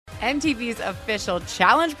MTV's official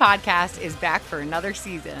Challenge podcast is back for another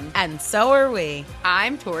season. And so are we.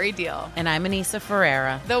 I'm Tori Deal. And I'm Anissa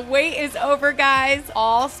Ferreira. The wait is over, guys.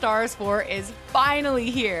 All Stars 4 is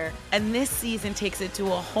finally here. And this season takes it to a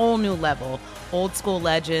whole new level. Old school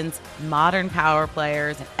legends, modern power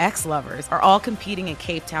players, and ex-lovers are all competing in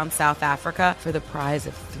Cape Town, South Africa for the prize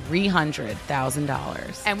of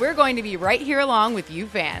 $300,000. And we're going to be right here along with you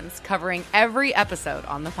fans, covering every episode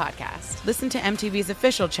on the podcast. Listen to MTV's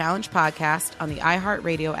official Challenge podcast on the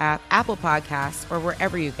iHeartRadio app, Apple Podcasts, or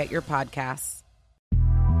wherever you get your podcasts.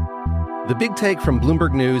 The Big Take from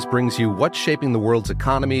Bloomberg News brings you what's shaping the world's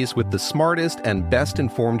economies with the smartest and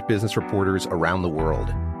best-informed business reporters around the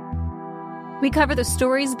world. We cover the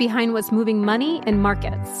stories behind what's moving money and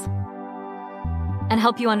markets, and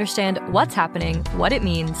help you understand what's happening, what it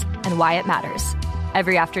means, and why it matters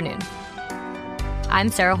every afternoon. I'm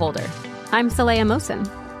Sarah Holder. I'm Saleha Mohsin.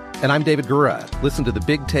 And I'm David Gura. Listen to The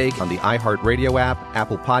Big Take on the iHeartRadio app,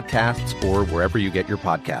 Apple Podcasts, or wherever you get your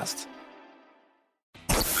podcasts.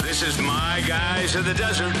 This is My Guys in the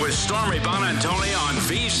Desert with Stormy Buonantony on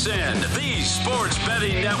VSiN, the Sports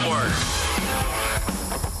Betting Network.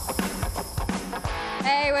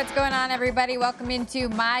 Hey, what's going on, everybody? Welcome into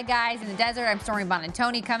My Guys in the Desert. I'm Stormy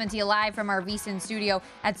Buonantony, coming to you live from our VSiN studio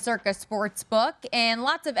at Circa Sportsbook. And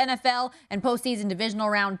lots of NFL and postseason divisional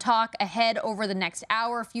round talk ahead over the next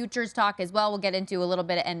hour. Futures talk as well. We'll get into a little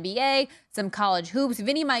bit of NBA, some college hoops.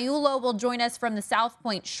 Vinny Magliulo will join us from the South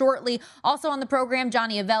Point shortly. Also on the program,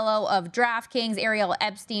 Johnny Avello of DraftKings, Ariel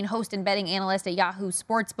Epstein, host and betting analyst at Yahoo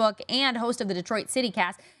Sportsbook, and host of the Detroit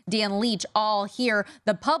CityCast, Dan Leach, all here.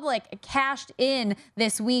 The public cashed in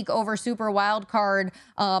this week over Super Wildcard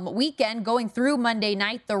weekend going through Monday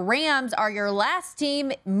night. The Rams are your last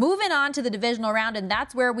team moving on to the divisional round, and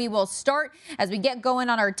that's where we will start as we get going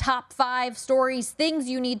on our top 5 stories, things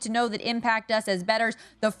you need to know that impact us as bettors.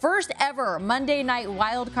 The first ever Monday night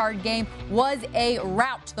wildcard game was a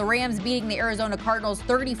rout. The Rams beating the Arizona Cardinals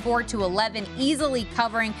 34-11, easily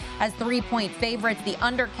covering as 3-point favorites. The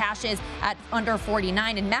under cashes at under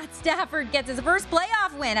 49, and Matt Stafford gets his first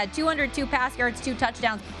playoff win at 202 pass yards, 2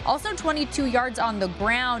 touchdowns, also 22 yards on the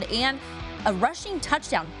ground, and a rushing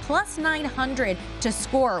touchdown, plus 900 to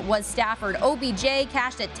score was Stafford. OBJ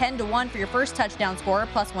cashed at 10-1 for your first touchdown scorer,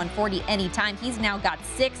 plus 140 anytime. He's now got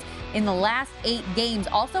 6 in the last 8 games.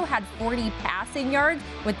 Also had 40 passing yards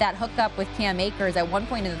with that hookup with Cam Akers. At one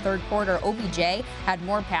point in the third quarter, OBJ had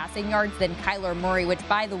more passing yards than Kyler Murray, which,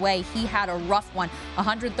 by the way, he had a rough one.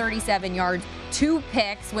 137 yards, 2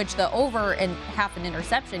 picks, which the over and half an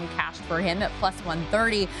interception cashed for him at plus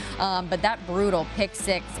 130. But that brutal pick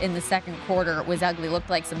 6 in the second quarter was ugly. Looked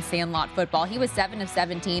like some sandlot football. He was 7 of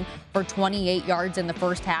 17 for 28 yards in the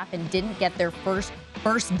first half and didn't get their first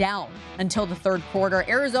down until the third quarter.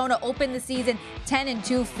 Arizona opened the season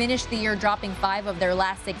 10-2, finished the year dropping 5 of their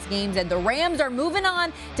last 6 games, and the Rams are moving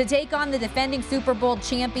on to take on the defending Super Bowl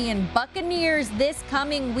champion Buccaneers this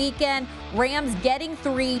coming weekend. Rams getting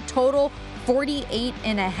 3, total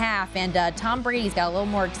 48.5, and Tom Brady's got a little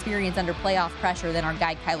more experience under playoff pressure than our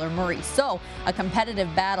guy Kyler Murray. So a competitive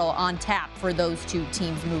battle on tap for those two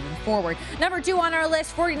teams moving forward. Number 2 on our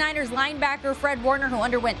list, 49ers linebacker Fred Warner, who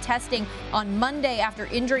underwent testing on Monday after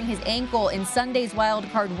injuring his ankle in Sunday's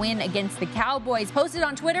wildcard win against the Cowboys, posted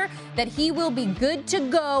on Twitter that he will be good to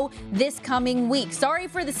go this coming week. Sorry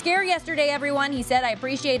for the scare yesterday, everyone. He said, I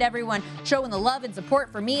appreciate everyone showing the love and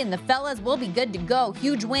support for me and the fellas. We'll be good to go.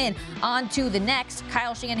 Huge win on to the next.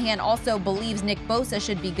 Kyle Shanahan also believes Nick Bosa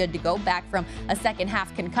should be good to go, back from a second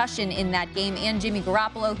half concussion in that game, and Jimmy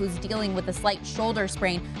Garoppolo, who's dealing with a slight shoulder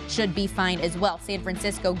sprain, should be fine as well. San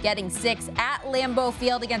Francisco getting 6 at Lambeau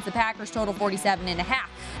Field against the Packers, total 47.5.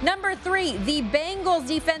 Number 3, the Bengals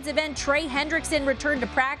defensive end Trey Hendrickson returned to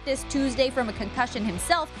practice Tuesday from a concussion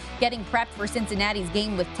himself, getting prepped for Cincinnati's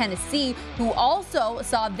game with Tennessee, who also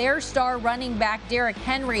saw their star running back Derrick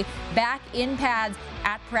Henry back in pads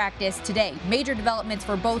at practice today. Major developments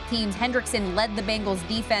for both teams. Hendrickson led the Bengals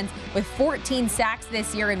defense with 14 sacks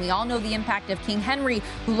this year, and we all know the impact of King Henry,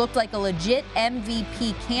 who looked like a legit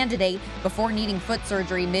MVP candidate before needing foot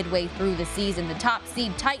surgery midway through the season. The top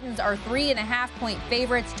seed Titans are 3.5-point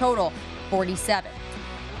favorites, total 47.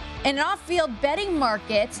 And an off-field betting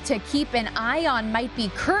market to keep an eye on might be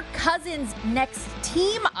Kirk Cousins' next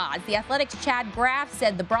team odds. The Athletic's Chad Graff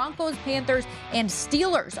said the Broncos, Panthers, and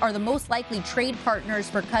Steelers are the most likely trade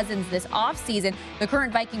partners for Cousins this offseason. The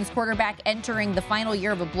current Vikings quarterback entering the final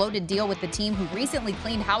year of a bloated deal with the team, who recently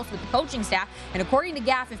cleaned house with the coaching staff. And according to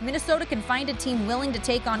Gaff, if Minnesota can find a team willing to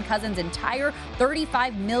take on Cousins' entire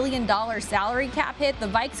 $35 million salary cap hit, the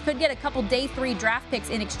Vikes could get a couple day 3 draft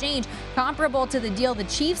picks in exchange, comparable to the deal the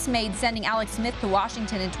Chiefs made sending Alex Smith to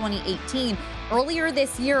Washington in 2018. Earlier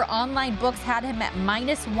this year, online books had him at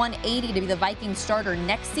minus 180 to be the Vikings starter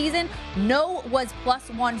next season. No was plus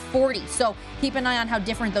 140. So keep an eye on how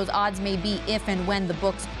different those odds may be if and when the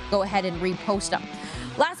books go ahead and repost them.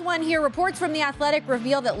 Last one here. Reports from The Athletic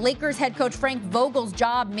reveal that Lakers head coach Frank Vogel's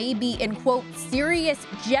job may be in, quote, serious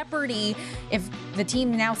jeopardy if the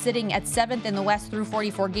team now sitting at 7th in the West through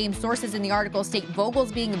 44 games. Sources in the article state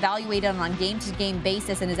Vogel's being evaluated on a game-to-game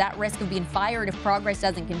basis and is at risk of being fired if progress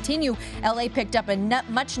doesn't continue. LA picked up a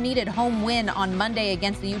much-needed home win on Monday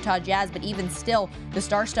against the Utah Jazz, but even still, the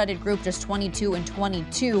star-studded group just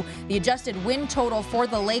 22-22. The adjusted win total for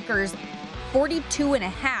the Lakers,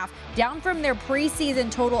 42.5, down from their preseason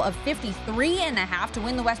total of 53.5 to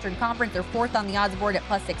win the Western Conference. They're fourth on the odds board at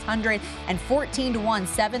plus 600 and 14-1,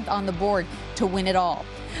 seventh on the board to win it all.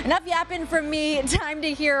 Enough yapping from me. Time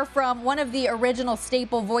to hear from one of the original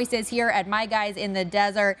staple voices here at My Guys in the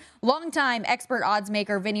Desert. Longtime expert odds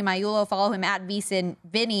maker Vinny Magliulo. Follow him at VSiN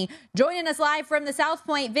Vinny. Joining us live from the South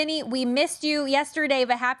Point. Vinny, we missed you yesterday,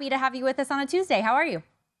 but happy to have you with us on a Tuesday. How are you?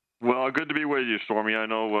 Well, good to be with you, Stormy. I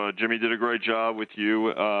know Jimmy did a great job with you.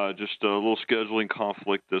 Just a little scheduling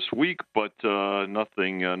conflict this week, but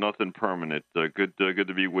nothing permanent. Good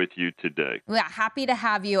to be with you today. Yeah, happy to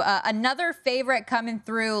have you. Another favorite coming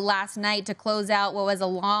through last night to close out what was a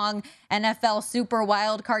long NFL Super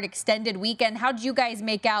Wildcard extended weekend. How did you guys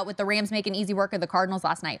make out with the Rams making easy work of the Cardinals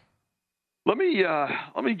last night? Let me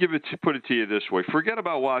put it to you this way. Forget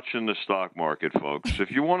about watching the stock market, folks. If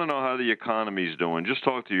you want to know how the economy's doing, just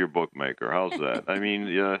talk to your bookmaker. How's that? I mean,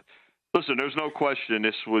 listen, there's no question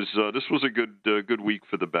this was a good week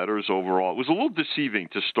for the bettors overall. It was a little deceiving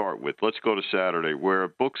to start with. Let's go to Saturday, where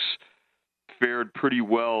books fared pretty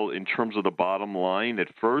well in terms of the bottom line at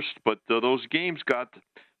first, but those games got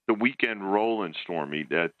the weekend rolling, Stormy.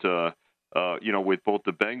 That with both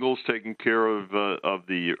the Bengals taking care of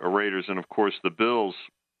the Raiders and, of course, the Bills,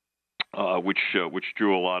 which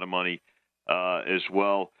drew a lot of money as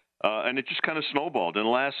well. And it just kind of snowballed. And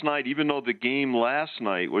last night, even though the game last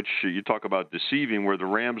night, which you talk about deceiving, where the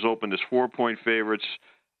Rams opened as 4-point favorites,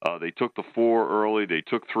 they took the 4 early. They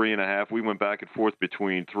took 3.5. We went back and forth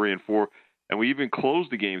between 3 and 4. And we even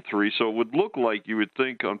closed the game 3, so it would look like you would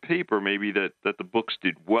think on paper maybe that the books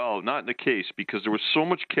did well. Not in the case, because there was so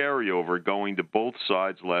much carryover going to both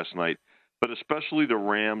sides last night, but especially the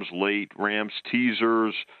Rams late, Rams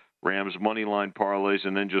teasers, Rams money line parlays,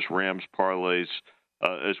 and then just Rams parlays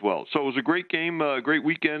as well. So it was a great game, great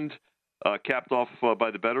weekend, capped off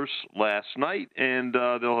by the bettors last night, and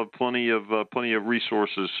they'll have plenty of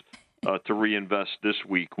resources to reinvest this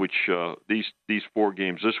week, which these 4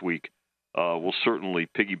 games this week will certainly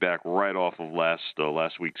piggyback right off of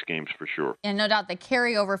last week's games for sure. And no doubt the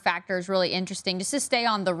carryover factor is really interesting. Just to stay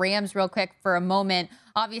on the Rams real quick for a moment,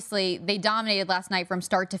 obviously they dominated last night from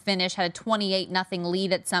start to finish, had a 28-0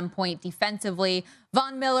 lead at some point defensively.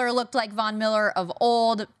 Von Miller looked like Von Miller of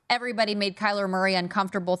old. Everybody made Kyler Murray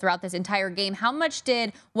uncomfortable throughout this entire game. How much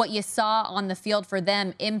did what you saw on the field for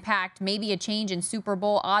them impact maybe a change in Super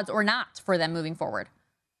Bowl odds or not for them moving forward?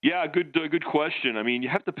 Yeah, good question. I mean, you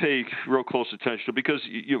have to pay real close attention because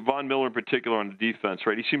Von Miller in particular on the defense,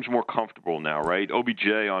 right? He seems more comfortable now, right? OBJ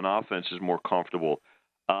on offense is more comfortable.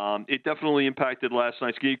 It definitely impacted last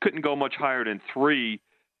night's game. You couldn't go much higher than 3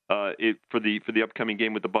 for the upcoming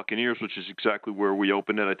game with the Buccaneers, which is exactly where we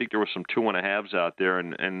opened it. I think there were some 2.5s out there,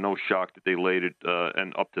 and no shock that they laid it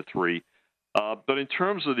and up to 3. But in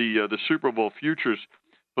terms of the Super Bowl futures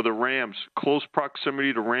for the Rams, close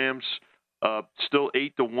proximity to Rams. Still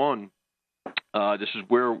 8-1. This is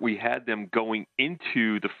where we had them going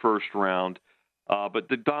into the first round. But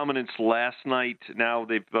the dominance last night, now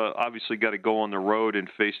they've obviously got to go on the road and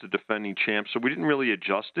face the defending champs. So we didn't really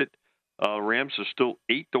adjust it. Rams are still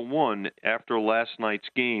 8-1 after last night's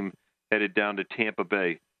game, headed down to Tampa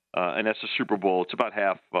Bay. And that's the Super Bowl. It's about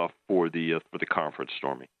half for the conference,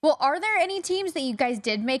 Stormy. Well, are there any teams that you guys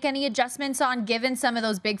did make any adjustments on, given some of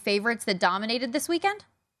those big favorites that dominated this weekend?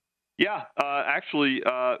 Yeah,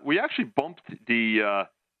 we actually bumped the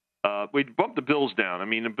Bills down. I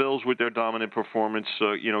mean, the Bills with their dominant performance,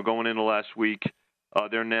 going into last week,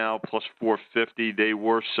 they're now plus 450. They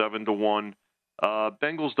were 7-1.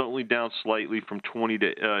 Bengals only down slightly from 20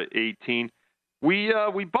 to 18. We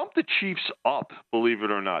bumped the Chiefs up, believe it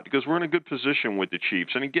or not, because we're in a good position with the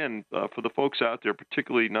Chiefs. And again, for the folks out there,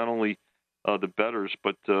 particularly not only the bettors,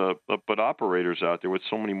 but operators out there with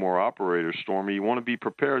so many more operators, Stormy, you want to be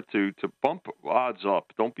prepared to bump odds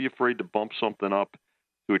up. Don't be afraid to bump something up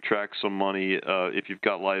to attract some money if you've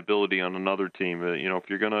got liability on another team. If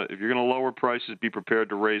you're gonna lower prices, be prepared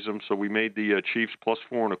to raise them. So we made the Chiefs plus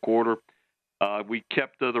 4.25. We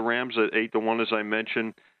kept the Rams at 8-1, as I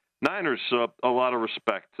mentioned. Niners, a lot of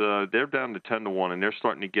respect. They're down to 10-1, and they're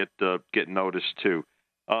starting to get noticed too.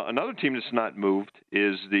 Another team that's not moved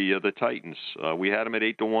is the Titans. We had them at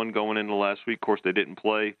 8-1 going into last week. Of course, they didn't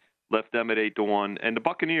play. Left them at 8-1, and the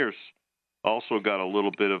Buccaneers also got a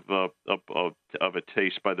little bit of a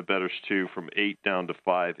taste by the bettors too, from 8 down to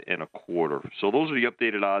 5.25. So those are the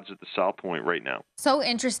updated odds at the South Point right now. So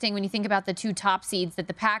interesting when you think about the two top seeds, that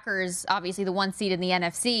the Packers, obviously the 1 seed in the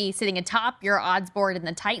NFC, sitting atop your odds board, and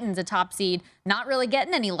the Titans, a top seed, not really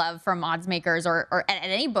getting any love from odds makers or at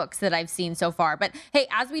any books that I've seen so far. But hey,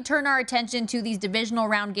 as we turn our attention to these divisional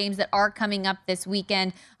round games that are coming up this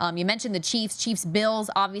weekend, you mentioned the Chiefs-Bills,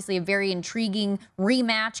 obviously a very intriguing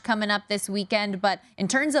rematch coming up this weekend. But in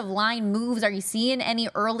terms of line moves, are you seeing any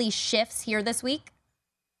early shifts here this week?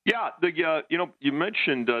 Yeah, you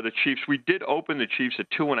mentioned the Chiefs. We did open the Chiefs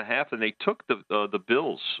at 2.5, and they took the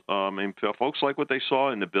Bills. And folks like what they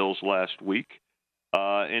saw in the Bills last week.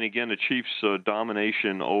 And again, the Chiefs'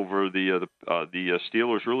 domination over the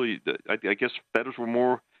Steelers. Really, I guess bettors were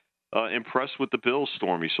more impressed with the Bills,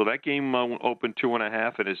 Stormy. So that game opened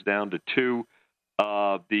 2.5 and is down to 2.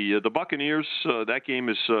 The Buccaneers, that game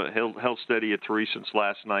is held steady at 3 since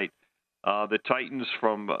last night. The Titans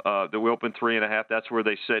we opened 3.5. That's where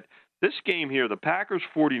they sit. This game here, the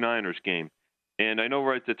Packers-49ers game, and I know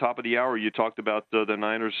right at the top of the hour you talked about the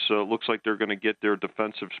Niners. Looks like they're going to get their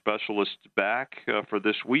defensive specialists back for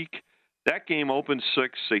this week. That game opened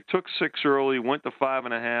 6. They took 6 early, went to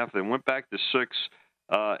 5.5, and went back to 6.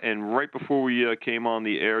 And right before we came on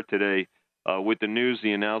the air today with the news,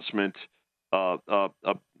 the announcement by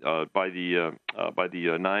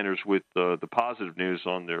the Niners with the positive news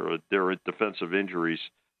on their defensive injuries.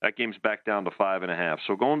 That game's back down to 5.5.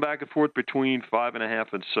 So going back and forth between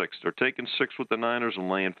 5.5 and 6. They're taking 6 with the Niners and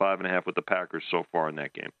laying 5.5 with the Packers so far in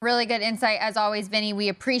that game. Really good insight as always, Vinny. We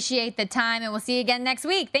appreciate the time, and we'll see you again next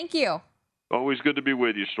week. Thank you. Always good to be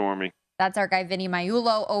with you, Stormy. That's our guy, Vinny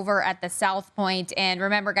Maiulo, over at the South Point. And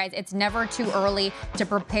remember, guys, it's never too early to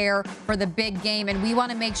prepare for the big game. And we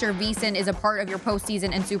want to make sure VSiN is a part of your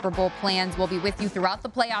postseason and Super Bowl plans. We'll be with you throughout the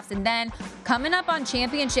playoffs. And then coming up on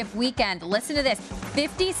championship weekend, listen to this,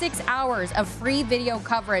 56 hours of free video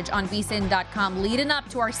coverage on VSiN.com leading up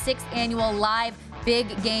to our 6th annual live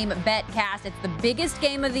Big Game Betcast. It's the biggest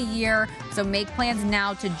game of the year, so make plans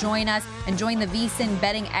now to join us and join the VSiN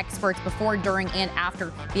betting experts before, during, and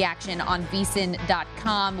after the action on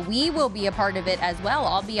VSiN.com. We will be a part of it as well.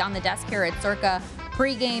 I'll be on the desk here at Circa,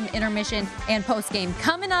 pregame, intermission, and postgame.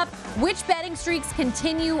 Coming up, which betting streaks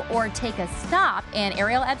continue or take a stop? And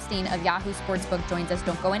Ariel Epstein of Yahoo Sportsbook joins us.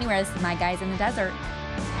 Don't go anywhere. This is My Guys in the Desert.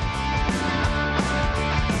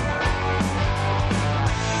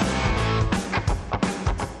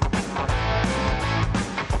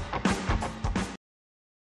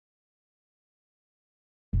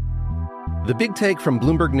 The Big Take from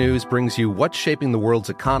Bloomberg News brings you what's shaping the world's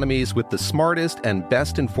economies with the smartest and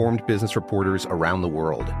best-informed business reporters around the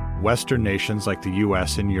world. Western nations like the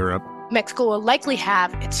U.S. and Europe. Mexico will likely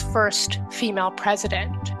have its first female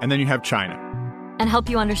president. And then you have China. And help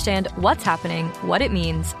you understand what's happening, what it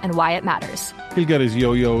means, and why it matters. He'll get his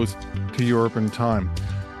yo-yos to Europe in time.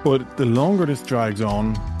 But the longer this drags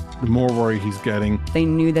on, the more worried he's getting. They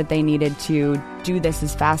knew that they needed to do this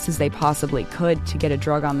as fast as they possibly could to get a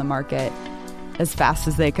drug on the market as fast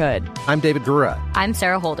as they could. I'm David Gura. I'm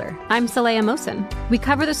Sarah Holder. I'm Saleha Mohsen. We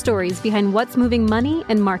cover the stories behind what's moving money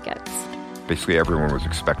and markets. Basically, everyone was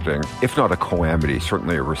expecting, if not a calamity,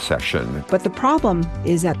 certainly a recession. But the problem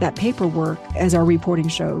is that paperwork, as our reporting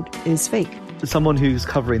showed, is fake. As someone who's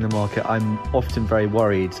covering the market, I'm often very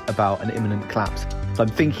worried about an imminent collapse. So I'm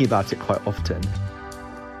thinking about it quite often.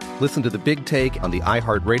 Listen to The Big Take on the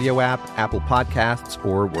iHeartRadio app, Apple Podcasts,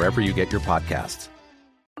 or wherever you get your podcasts.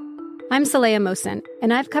 I'm Saleha Mohsen,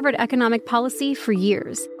 and I've covered economic policy for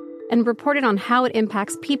years and reported on how it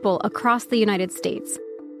impacts people across the United States.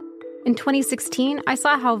 In 2016, I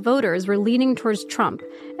saw how voters were leaning towards Trump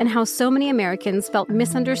and how so many Americans felt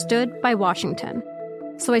misunderstood by Washington.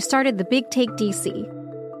 So I started The Big Take DC.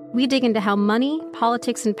 We dig into how money,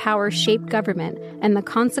 politics, and power shape government and the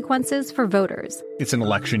consequences for voters. It's an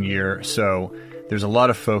election year, so there's a lot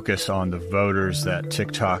of focus on the voters that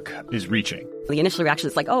TikTok is reaching. The initial reaction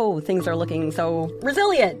is like, oh, things are looking so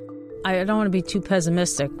resilient. I don't want to be too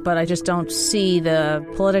pessimistic, but I just don't see the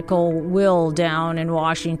political will down in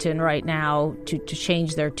Washington right now to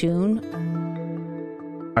change their tune.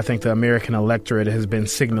 I think the American electorate has been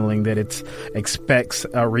signaling that it expects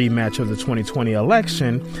a rematch of the 2020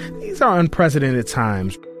 election. These are unprecedented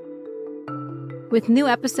times. With new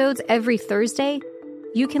episodes every Thursday,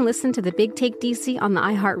 you can listen to The Big Take DC on the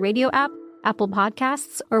iHeartRadio app, Apple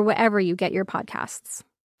Podcasts, or wherever you get your podcasts.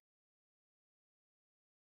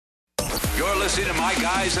 You're listening to My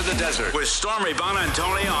Guys in the Desert with Stormy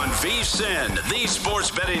Bonantoni on VSiN, the Sports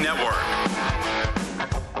Betting Network.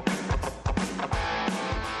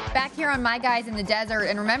 Back here on My Guys in the Desert.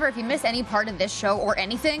 And remember, if you miss any part of this show or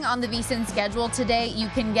anything on the VSiN schedule today, you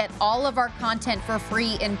can get all of our content for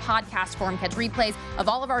free in podcast form. Catch replays of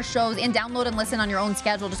all of our shows and download and listen on your own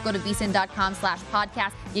schedule. Just go to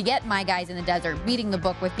vsin.com/podcast. You get My Guys in the Desert, Beating the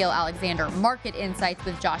Book with Gil Alexander, Market Insights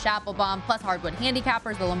with Josh Applebaum, plus Hardwood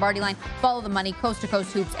Handicappers, The Lombardi Line, Follow the Money, Coast to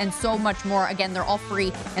Coast Hoops, and so much more. Again, they're all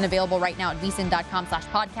free and available right now at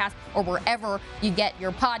vsin.com/podcast or wherever you get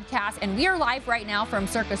your podcasts. And we are live right now from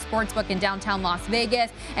Circa Sportsbook in downtown Las Vegas.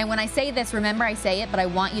 And when I say this, remember I say it, but I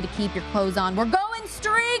want you to keep your clothes on. We're going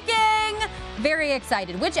streaking! Very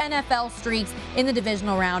excited. Which NFL streaks in the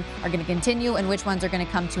divisional round are going to continue and which ones are going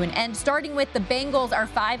to come to an end? Starting with the Bengals are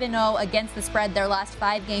 5-0 against the spread their last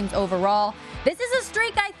 5 games overall. This is a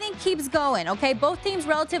streak I think keeps going, okay? Both teams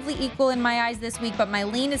relatively equal in my eyes this week, but my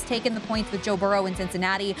lean is taking the points with Joe Burrow in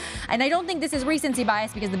Cincinnati. And I don't think this is recency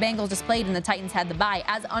bias because the Bengals just played and the Titans had the bye.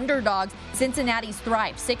 As underdogs, Cincinnati's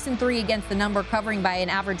thrived. 6-3 against the number, covering by an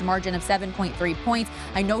average margin of 7.3 points.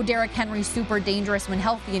 I know Derrick Henry's super dangerous when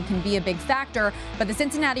healthy and can be a big factor, but the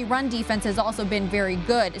Cincinnati run defense has also been very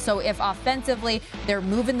good. So if offensively they're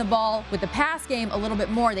moving the ball with the pass game a little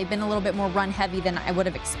bit more, they've been a little bit more run heavy than I would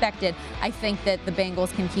have expected. I think that the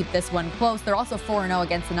Bengals can keep this one close. They're also 4-0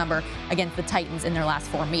 against the number against the Titans in their last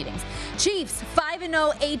 4 meetings. Chiefs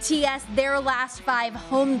 5-0 ATS their last 5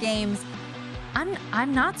 home games.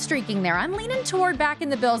 I'm not streaking there. I'm leaning toward back in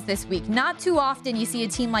the Bills this week. Not too often you see a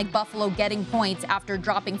team like Buffalo getting points after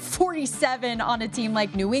dropping 47 on a team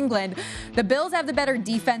like New England. The Bills have the better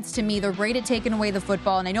defense to me. They're great at taking away the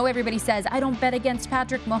football. And I know everybody says, I don't bet against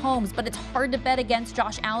Patrick Mahomes, but it's hard to bet against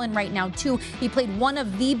Josh Allen right now, too. He played one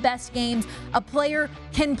of the best games a player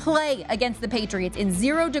can play against the Patriots in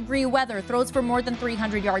 0-degree weather. Throws for more than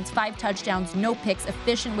 300 yards, 5 touchdowns, no picks,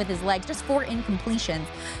 efficient with his legs, just 4 incompletions.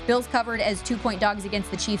 Bills covered as 2-point dogs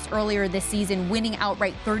against the Chiefs earlier this season, winning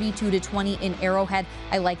outright 32-20 in Arrowhead.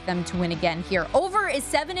 I like them to win again here. Over is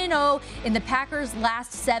 7-0 in the Packers'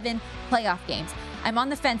 last 7 playoff games. I'm on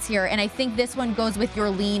the fence here, and I think this one goes with your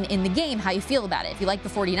lean in the game, how you feel about it. If you like the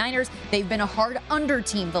 49ers, they've been a hard under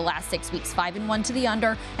team the last 6 weeks, 5-1 to the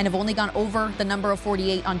under, and have only gone over the number of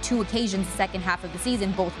 48 on 2 occasions the second half of the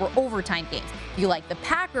season. Both were overtime games. If you like the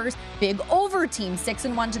Packers, big over team,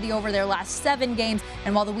 6-1 to the over their last 7 games,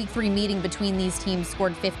 and while the week 3 meeting between these teams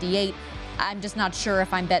scored 58, I'm just not sure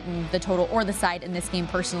if I'm betting the total or the side in this game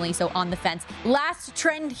personally, so on the fence. Last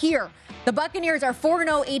trend here. The Buccaneers are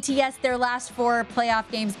 4-0 ATS their last 4 playoff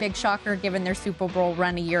games. Big shocker given their Super Bowl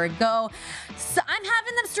run a year ago. So I'm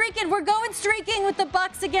having them streaking. We're going streaking with the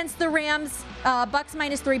Bucs against the Rams. Bucs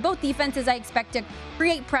 -3. Both defenses I expect to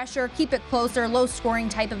create pressure, keep it closer, low scoring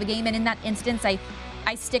type of a game. And in that instance, I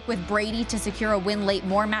stick with Brady to secure a win late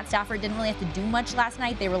more. Matt Stafford didn't really have to do much last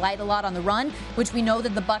night. They relied a lot on the run, which we know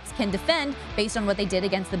that the Bucs can defend based on what they did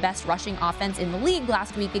against the best rushing offense in the league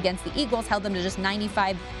last week against the Eagles. Held them to just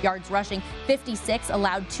 95 yards rushing, 56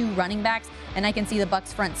 allowed 2 running backs. And I can see the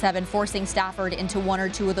Bucs front 7 forcing Stafford into 1 or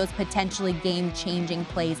 2 of those potentially game-changing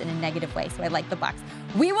plays in a negative way. So I like the Bucs.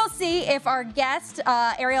 We will see if our guest,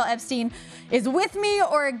 Ariel Epstein, is with me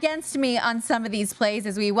or against me on some of these plays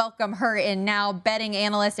as we welcome her in now, betting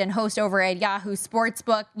analyst and host over at Yahoo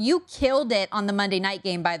Sportsbook. You killed it on the Monday night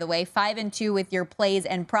game, by the way, 5-2 with your plays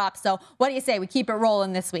and props. So what do you say? We keep it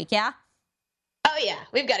rolling this week, yeah? Oh, yeah.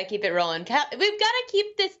 We've got to keep it rolling. We've got to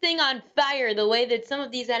keep this thing on fire the way that some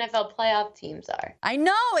of these NFL playoff teams are. I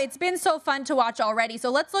know. It's been so fun to watch already. So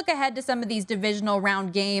let's look ahead to some of these divisional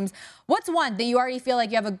round games. What's one that you already feel like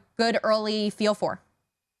you have a good early feel for?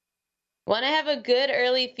 One I have a good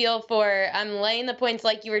early feel for. I'm laying the points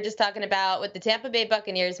like you were just talking about with the Tampa Bay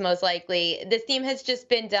Buccaneers, most likely. This team has just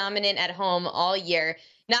been dominant at home all year,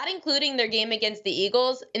 not including their game against the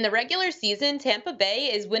Eagles. In the regular season, Tampa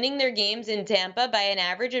Bay is winning their games in Tampa by an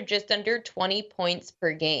average of just under 20 points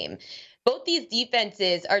per game. Both these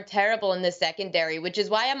defenses are terrible in the secondary, which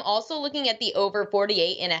is why I'm also looking at the over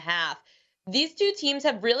 48.5. These two teams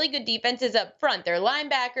have really good defenses up front. They're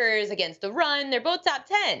linebackers against the run. They're both top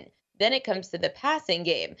 10. Then it comes to the passing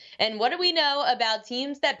game. And what do we know about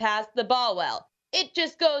teams that pass the ball well? It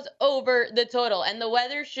just goes over the total, and the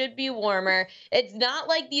weather should be warmer. It's not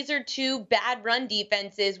like these are 2 bad run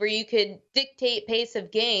defenses where you could dictate pace of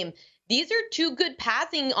game. These are 2 good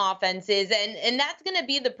passing offenses, and that's going to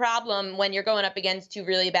be the problem when you're going up against 2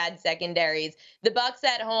 really bad secondaries. The Bucs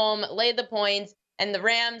at home lay the points, And the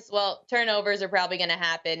Rams, well, turnovers are probably going to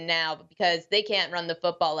happen now because they can't run the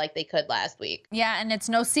football like they could last week. Yeah, and it's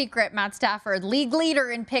no secret, Matt Stafford, league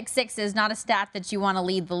leader in pick sixes, not a stat that you want to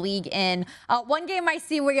lead the league in. One game I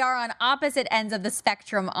see we are on opposite ends of the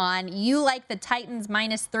spectrum on. You like the Titans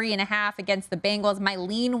 -3.5 against the Bengals. My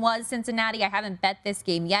lean was Cincinnati. I haven't bet this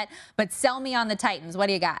game yet, but sell me on the Titans. What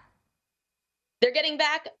do you got? They're getting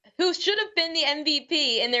back who should have been the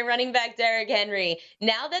MVP in their running back, Derrick Henry.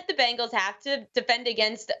 Now that the Bengals have to defend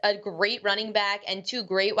against a great running back and two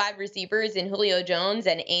great wide receivers in Julio Jones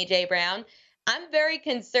and A.J. Brown, I'm very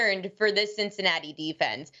concerned for this Cincinnati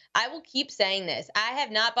defense. I will keep saying this. I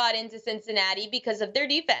have not bought into Cincinnati because of their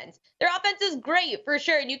defense. Their offense is great, for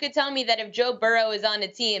sure. And you could tell me that if Joe Burrow is on a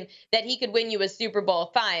team that he could win you a Super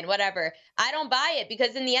Bowl, fine, whatever. I don't buy it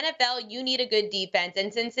because in the NFL, you need a good defense,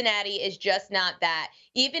 and Cincinnati is just not that.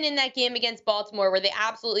 Even in that game against Baltimore where they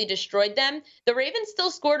absolutely destroyed them, the Ravens still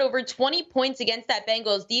scored over 20 points against that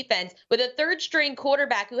Bengals defense with a third-string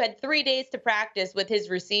quarterback who had 3 days to practice with his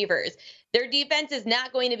receivers. Their defense is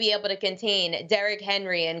not going to be able to contain Derrick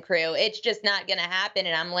Henry and crew. It's just not going to happen,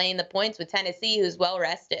 and I'm laying the points with Tennessee, who's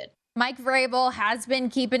well-rested. Mike Vrabel has been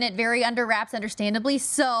keeping it very under wraps, understandably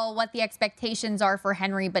so, what the expectations are for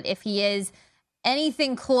Henry. But if he is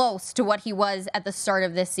anything close to what he was at the start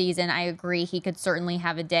of this season, I agree he could certainly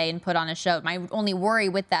have a day and put on a show. My only worry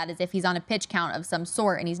with that is if he's on a pitch count of some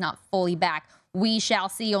sort and he's not fully back. We shall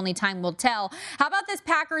see. Only time will tell. How about this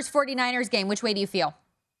Packers-49ers game? Which way do you feel?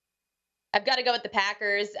 I've got to go with the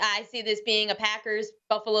Packers. I see this being a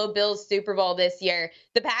Packers-Buffalo Bills Super Bowl this year.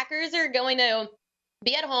 The Packers are going to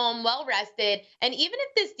be at home, well-rested, and even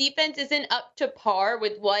if this defense isn't up to par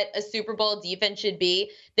with what a Super Bowl defense should be,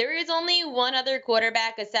 there is only one other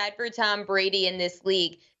quarterback aside for Tom Brady in this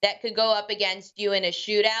league that could go up against you in a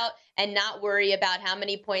shootout and not worry about how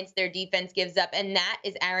many points their defense gives up, and that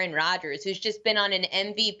is Aaron Rodgers, who's just been on an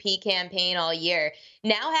MVP campaign all year.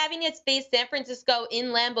 Now having to face San Francisco in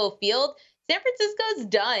Lambeau Field, San Francisco's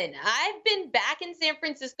done. I've been back in San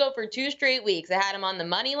Francisco for 2 straight weeks. I had them on the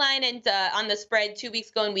money line and on the spread 2 weeks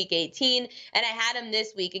ago in week 18, and I had them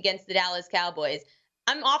this week against the Dallas Cowboys.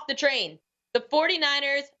 I'm off the train. The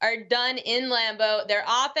 49ers are done in Lambeau. Their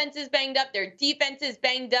offense is banged up. Their defense is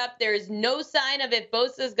banged up. There's no sign of if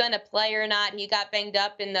Bosa's going to play or not. He got banged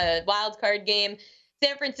up in the wild card game.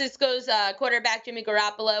 San Francisco's quarterback, Jimmy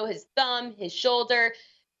Garoppolo, his thumb, his shoulder.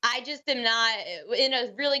 I just am not, in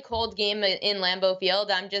a really cold game in Lambeau Field,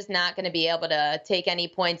 I'm just not going to be able to take any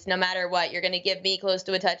points no matter what. You're going to give me close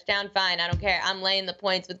to a touchdown? Fine, I don't care. I'm laying the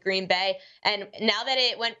points with Green Bay. And now that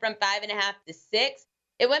it went from 5.5 to 6,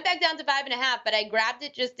 it went back down to 5.5, but I grabbed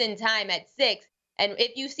it just in time at 6. And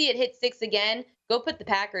if you see it hit 6 again, go put the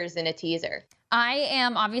Packers in a teaser. I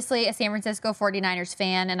am obviously a San Francisco 49ers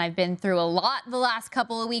fan, and I've been through a lot the last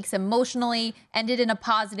couple of weeks emotionally, ended in a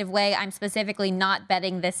positive way. I'm specifically not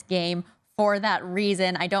betting this game for that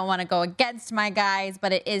reason. I don't want to go against my guys,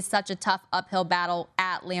 but it is such a tough uphill battle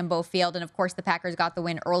at Lambeau Field. And, of course, the Packers got the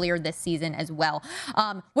win earlier this season as well.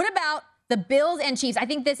 What about the Bills and Chiefs? I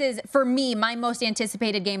think this is, for me, my most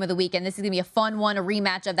anticipated game of the weekend. This is going to be a fun one, a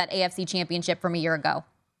rematch of that AFC Championship from a year ago.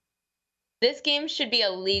 This game should be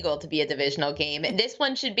illegal to be a divisional game. This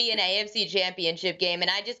one should be an AFC Championship game, and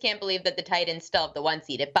I just can't believe that the Titans still have the 1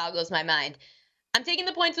 seed. It boggles my mind. I'm taking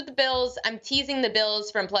the points with the Bills. I'm teasing the Bills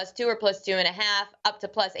from +2 or +2.5 up to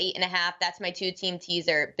 +8.5. That's my 2-team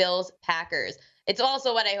teaser, Bills-Packers. It's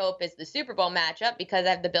also what I hope is the Super Bowl matchup because I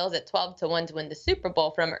have the Bills at 12-1 to win the Super Bowl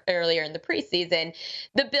from earlier in the preseason.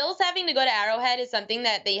 The Bills having to go to Arrowhead is something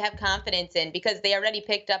that they have confidence in because they already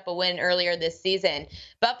picked up a win earlier this season.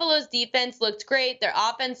 Buffalo's defense looked great. Their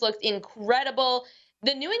offense looked incredible.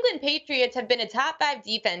 The New England Patriots have been a top 5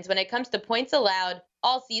 defense when it comes to points allowed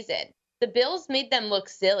all season. The Bills made them look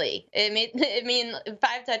silly.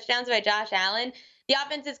 5 touchdowns by Josh Allen. The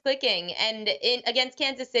offense is clicking, and against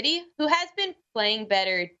Kansas City, who has been playing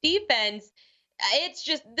better defense, it's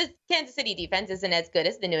just this Kansas City defense isn't as good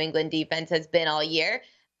as the New England defense has been all year.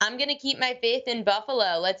 I'm going to keep my faith in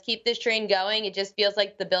Buffalo. Let's keep this train going. It just feels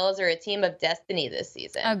like the Bills are a team of destiny this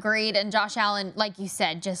season. Agreed. And Josh Allen, like you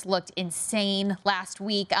said, just looked insane last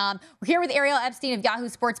week. We're here with Ariel Epstein of Yahoo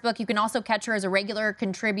Sportsbook. You can also catch her as a regular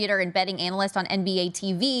contributor and betting analyst on NBA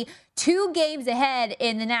TV. 2 games ahead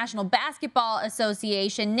in the National Basketball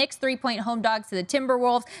Association. Knicks 3-point home dogs to the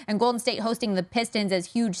Timberwolves, and Golden State hosting the Pistons as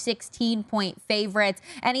huge 16-point favorites.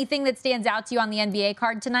 Anything that stands out to you on the NBA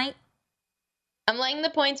card tonight? I'm laying the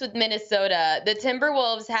points with Minnesota. The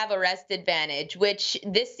Timberwolves have a rest advantage, which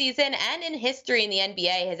this season and in history in the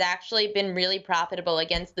NBA has actually been really profitable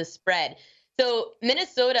against the spread. So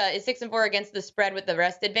Minnesota is 6-4 against the spread with the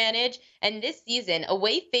rest advantage. And this season,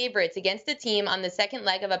 away favorites against a team on the second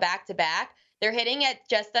leg of a back-to-back, they're hitting at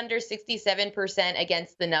just under 67%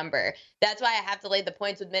 against the number. That's why I have to lay the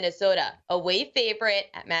points with Minnesota. Away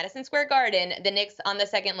favorite at Madison Square Garden, the Knicks on the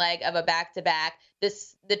second leg of a back-to-back.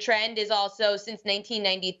 The trend is also since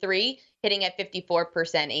 1993 hitting at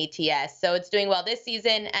 54% ATS. So it's doing well this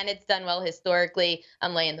season, and it's done well historically.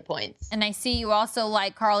 I'm laying the points. And I see you also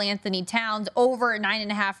like Karl Anthony Towns over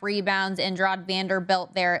 9.5 rebounds, and Gerard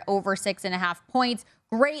Vanderbilt there over 6.5 points.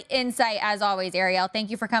 Great insight as always, Ariel.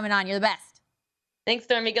 Thank you for coming on. You're the best. Thanks,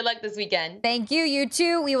 Stormy. Good luck this weekend. Thank you. You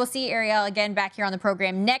too. We will see Ariel again back here on the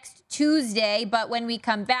program next Tuesday. But when we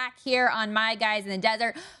come back here on My Guys in the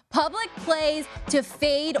Desert, public plays to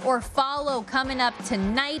fade or follow coming up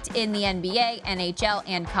tonight in the NBA, NHL,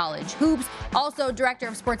 and college hoops. Also, Director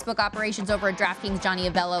of Sportsbook Operations over at DraftKings, Johnny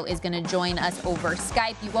Avello, is going to join us over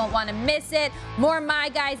Skype. You won't want to miss it. More My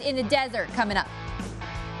Guys in the Desert coming up.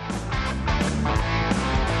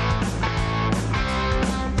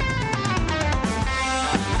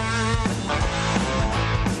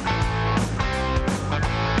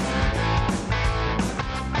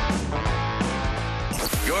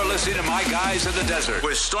 You're listening to My Guys in the Desert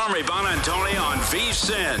with Stormy Bonantoni on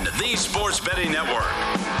VSiN, the Sports Betting Network.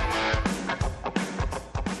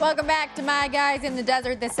 Welcome back to My Guys in the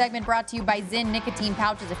Desert. This segment brought to you by Zyn Nicotine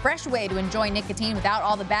Pouches, a fresh way to enjoy nicotine without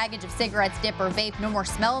all the baggage of cigarettes, dip, or vape. No more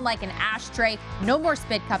smelling like an ashtray. No more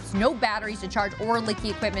spit cups. No batteries to charge or leaky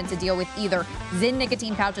equipment to deal with either. Zyn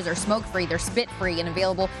Nicotine Pouches are smoke-free. They're spit-free and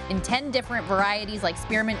available in 10 different varieties like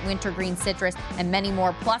spearmint, wintergreen, citrus, and many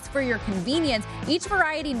more. Plus, for your convenience, each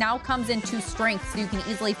variety now comes in 2 strengths, so you can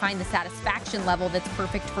easily find the satisfaction level that's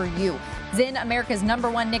perfect for you. Zyn, America's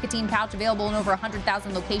 #1 nicotine pouch, available in over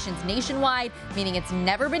 100,000 locations nationwide, meaning it's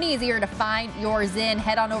never been easier to find your Zyn.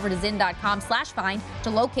 Head on over to zyn.com/find to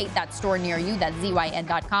locate that store near you. That's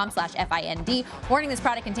zyn.com/FIND. Warning, this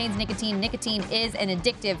product contains nicotine. Nicotine is an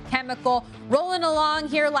addictive chemical. Rolling along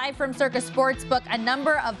here live from Circa Sportsbook, a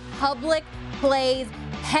number of public plays,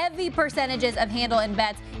 heavy percentages of handle and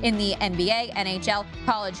bets in the NBA, NHL,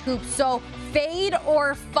 college hoops. So fade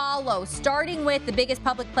or follow, starting with the biggest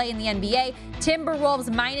public play in the NBA. Timberwolves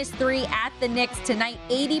 -3 at the Knicks tonight.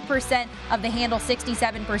 80% of the handle,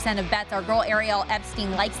 67% of bets. Our girl Ariel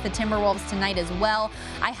Epstein likes the Timberwolves tonight as well.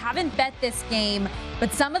 I haven't bet this game,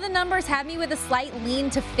 but some of the numbers have me with a slight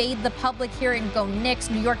lean to fade the public here and go Knicks.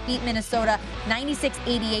 New York beat Minnesota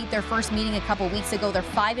 96-88, their first meeting a couple weeks ago. They're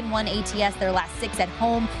 5-1 ATS, their last 6 at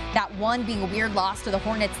home. That one being a weird loss to the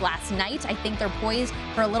Hornets last night. I think they're poised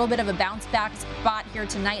for a little bit of a bounce back spot here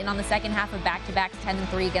tonight, and on the second half of back-to-backs,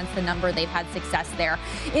 10-3 against the number. They've had success there.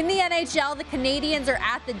 In the NHL, the Canadiens are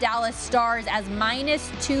at the Dallas Stars as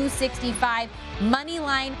 -265 money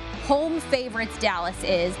line home favorites. Dallas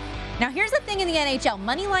is. Now, here's the thing in the NHL.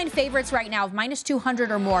 Moneyline favorites right now of -200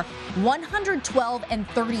 or more,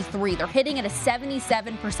 112-33. They're hitting at a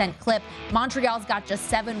 77% clip. Montreal's got just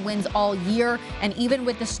 7 wins all year. And even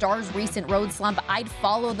with the Stars' recent road slump, I'd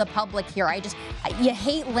follow the public here. You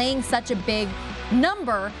hate laying such a big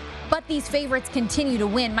number, but these favorites continue to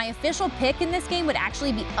win. My official pick in this game would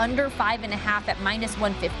actually be under 5.5 at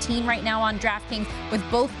 -115 right now on DraftKings, with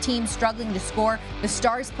both teams struggling to score. The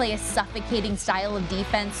Stars play a suffocating style of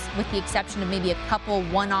defense, with the exception of maybe a couple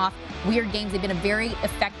one-off weird games. They've been a very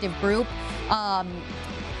effective group.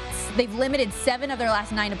 They've limited 7 of their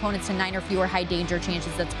last 9 opponents to 9 or fewer high danger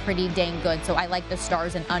chances. That's pretty dang good. So I like the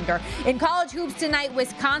Stars and under. In college hoops tonight,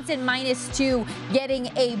 Wisconsin -2, getting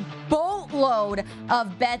a boatload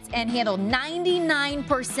of bets and handle.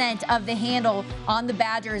 99% of the handle on the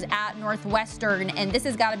Badgers at Northwestern. And this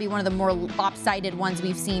has got to be one of the more lopsided ones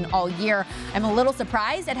we've seen all year. I'm a little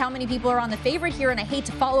surprised at how many people are on the favorite here, and I hate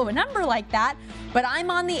to follow a number like that, but I'm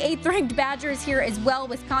on the 8th-ranked Badgers here as well.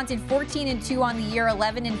 Wisconsin 14-2 on the year,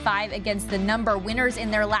 11-5 against the number. Winners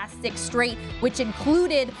in their last 6 straight, which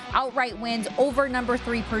included outright wins over number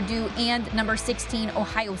 3 Purdue and number 16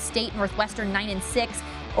 Ohio State. Northwestern 9-6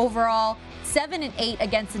 overall. 7-8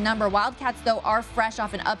 against the number. Wildcats, though, are fresh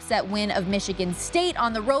off an upset win of Michigan State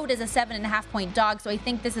on the road as a 7.5-point dog. So I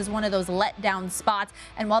think this is one of those letdown spots.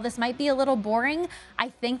 And while this might be a little boring, I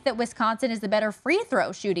think that Wisconsin is the better free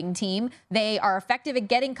throw shooting team. They are effective at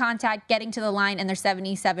getting contact, getting to the line, and they're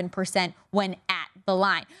 77% when at the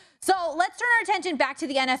line. So let's turn our attention back to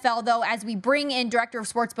the NFL, though, as we bring in Director of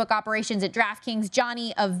Sportsbook Operations at DraftKings,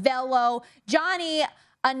 Johnny Avello. Johnny,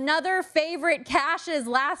 another favorite cashes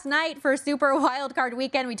last night for Super Wildcard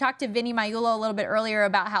Weekend. We talked to Vinny Maiulo a little bit earlier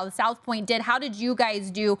about how South Point did. How did you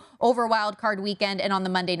guys do over Wildcard Weekend and on the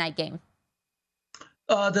Monday night game?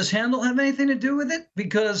 Does handle have anything to do with it?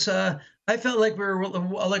 Because I felt like we were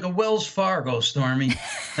like a Wells Fargo, Stormy.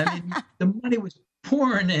 I mean, the money was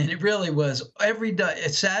pouring in. It really was every day,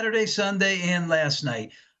 Saturday, Sunday, and last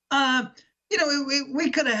night.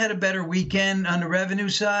 We could have had a better weekend on the revenue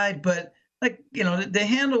side, but the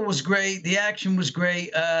handle was great. The action was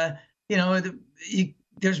great.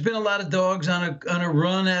 There's been a lot of dogs on a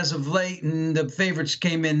run as of late, and the favorites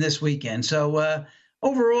came in this weekend. So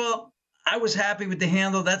overall, I was happy with the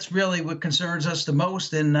handle. That's really what concerns us the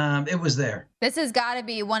most, and it was there. This has got to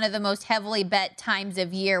be one of the most heavily bet times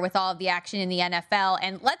of year with all of the action in the NFL.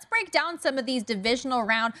 And let's break down some of these divisional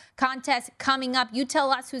round contests coming up. You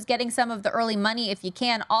tell us who's getting some of the early money if you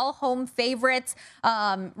can. All home favorites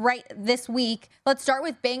right this week. Let's start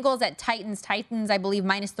with Bengals at Titans. Titans, I believe,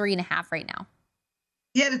 -3.5 right now.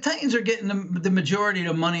 Yeah, the Titans are getting the majority of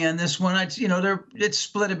the money on this one. It's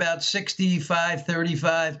split about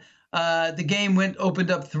 65-35. The game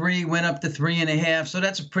opened up 3, went up to 3.5. So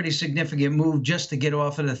that's a pretty significant move just to get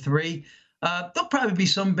off of the 3. There'll probably be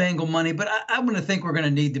some Bengal money, but I'm going to think we're going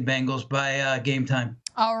to need the Bengals by game time.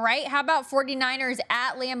 All right. How about 49ers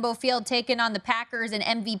at Lambeau Field taking on the Packers and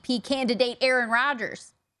MVP candidate Aaron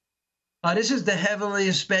Rodgers? This is the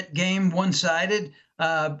heaviest bet game, one-sided.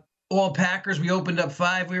 All Packers. We opened up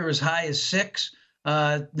 5. We were as high as 6.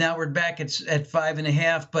 Now we're back at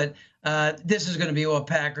 5.5. But this is going to be all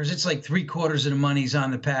Packers. It's like 3/4 of the money's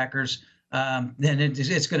on the Packers. Then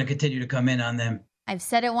it's going to continue to come in on them. I've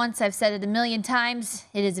said it once. I've said it a million times.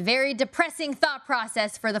 It is a very depressing thought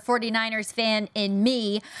process for the 49ers fan in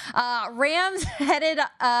me. Rams headed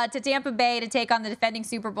to Tampa Bay to take on the defending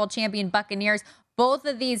Super Bowl champion Buccaneers. Both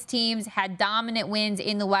of these teams had dominant wins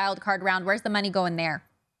in the wild card round. Where's the money going there?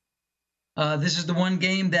 This is the one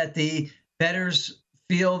game that the bettors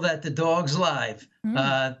feel that the dog's live.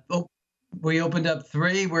 We opened up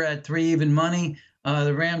 3. We're at 3 even money.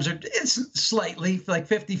 The Rams it's slightly like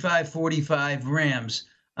 55-45 Rams.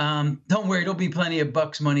 Don't worry, there'll be plenty of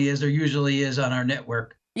Bucks money as there usually is on our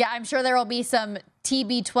network. Yeah, I'm sure there will be some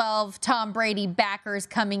TB12 Tom Brady backers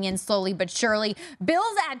coming in slowly but surely.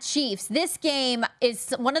 Bills at Chiefs. This game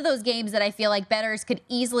is one of those games that I feel like bettors could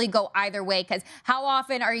easily go either way, because how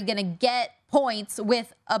often are you going to get points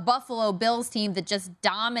with a Buffalo Bills team that just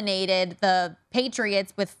dominated the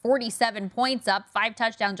Patriots with 47 points up, 5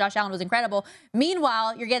 touchdowns. Josh Allen was incredible.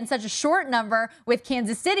 Meanwhile, you're getting such a short number with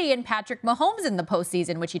Kansas City and Patrick Mahomes in the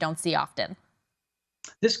postseason, which you don't see often.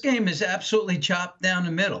 This game is absolutely chopped down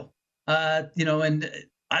the middle. And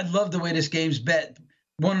I love the way this game's bet.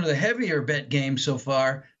 One of the heavier bet games so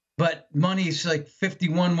far, but money's like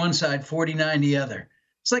 51 one side, 49 the other.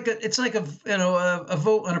 It's like a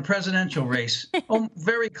vote on a presidential race.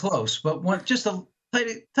 Very close, but just a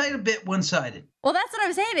tight a bit one-sided. Well, that's what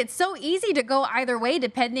I'm saying. It's so easy to go either way,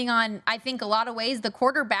 depending on, I think, a lot of ways, the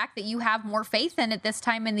quarterback that you have more faith in at this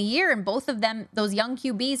time in the year. And both of them, those young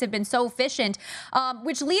QBs, have been so efficient,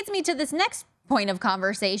 which leads me to this next point of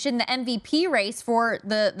conversation, the MVP race for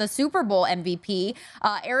the Super Bowl MVP.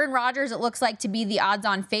 Aaron Rodgers, it looks like, to be the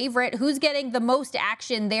odds-on favorite. Who's getting the most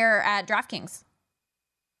action there at DraftKings?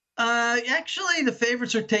 Actually, the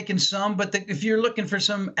favorites are taking some, but if you're looking for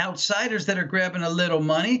some outsiders that are grabbing a little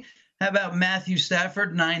money, how about Matthew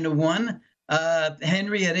Stafford, 9-1,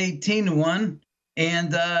 Henry at 18-1,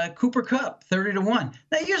 and Cooper Kupp, 30-1.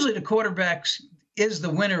 Now, usually the quarterbacks is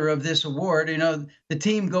the winner of this award. The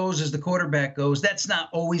team goes as the quarterback goes. That's not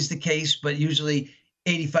always the case, but usually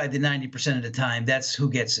 85 to 90% of the time, that's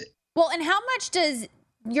who gets it. Well, and how much does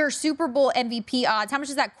your Super Bowl MVP odds, how much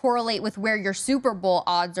does that correlate with where your Super Bowl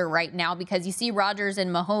odds are right now? Because you see Rodgers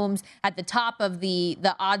and Mahomes at the top of the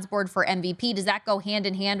odds board for MVP. Does that go hand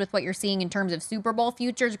in hand with what you're seeing in terms of Super Bowl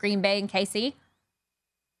futures, Green Bay and KC?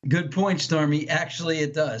 Good point, Stormy. Actually,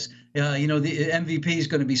 it does. The MVP is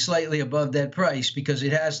going to be slightly above that price because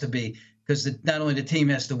it has to be, because not only the team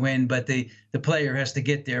has to win, but the player has to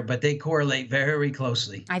get there, but they correlate very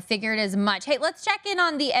closely. I figured as much. Hey, let's check in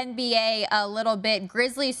on the NBA a little bit.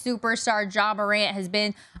 Grizzlies superstar Ja Morant has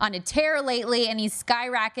been on a tear lately, and he's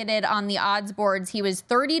skyrocketed on the odds boards. He was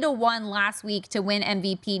 30-1 last week to win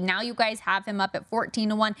MVP. Now you guys have him up at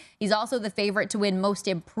 14-1. He's also the favorite to win most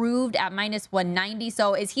improved at -190.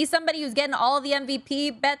 So is he somebody who's getting all of the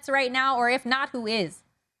MVP bets right now, or if not, who is?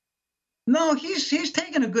 No, he's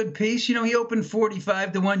taken a good piece. He opened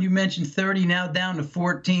 45-1. You mentioned 30, now down to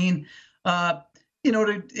 14.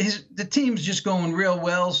 The team's just going real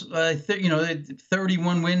well.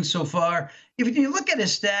 31 wins so far. If you look at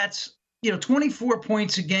his stats, 24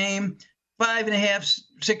 points a game, 5.5,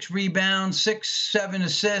 6 rebounds, 6, 7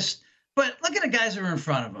 assists. But look at the guys that are in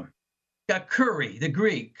front of him. Got Curry, the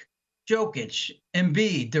Greek, Jokic,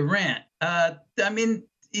 Embiid, Durant.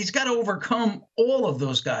 he's got to overcome all of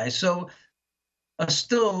those guys. So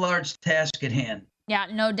still a large task at hand. Yeah,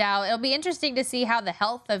 no doubt. It'll be interesting to see how the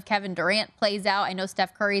health of Kevin Durant plays out. I know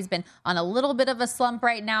Steph Curry's been on a little bit of a slump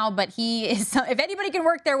right now, but he is, if anybody can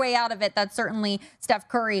work their way out of it, that's certainly Steph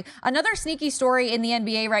Curry. Another sneaky story in the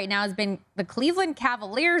NBA right now has been the Cleveland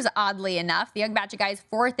Cavaliers, oddly enough. The Young Batch guys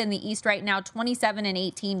fourth in the East right now,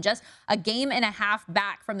 27-18, just a game and a half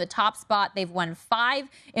back from the top spot. They've won 5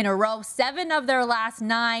 in a row, 7 of their last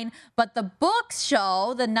 9, but the books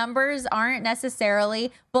show the numbers aren't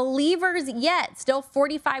necessarily believers yet. Still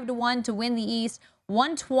 45-1 to win the East,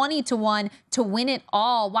 120-1 to win it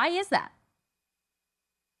all. Why is that?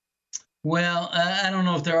 Well, I don't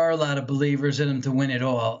know if there are a lot of believers in them to win it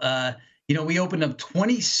all. We opened up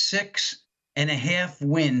 26.5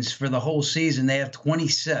 wins for the whole season. They have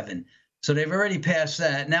 27. So they've already passed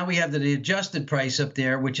that. Now we have the adjusted price up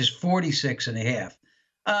there, which is 46.5.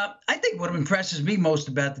 I think what impresses me most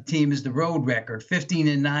about the team is the road record,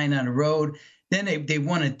 15-9 on the road. Then they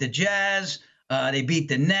won at the Jazz. They beat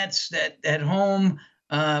the Nets at home.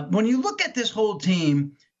 When you look at this whole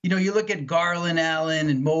team, you look at Garland, Allen,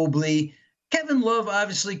 and Mobley. Kevin Love,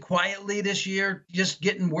 obviously, quietly this year, just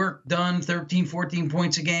getting work done, 13, 14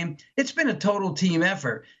 points a game. It's been a total team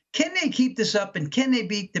effort. Can they keep this up, and can they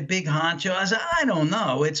beat the big honchos? I don't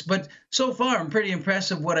know. But so far, I'm pretty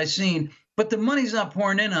impressed with what I've seen. But the money's not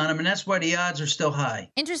pouring in on them, and that's why the odds are still high.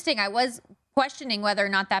 Interesting. I was questioning whether or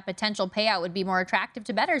not that potential payout would be more attractive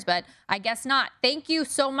to bettors, but I guess not. Thank you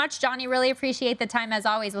so much, Johnny. Really appreciate the time as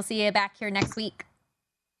always. We'll see you back here next week.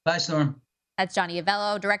 Bye, Storm. That's Johnny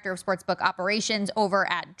Avello, Director of Sportsbook Operations over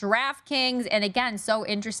at DraftKings. And again, so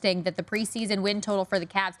interesting that the preseason win total for the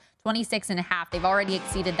Cavs, 26.5. They've already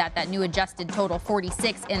exceeded that new adjusted total,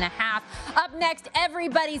 46.5. Up next,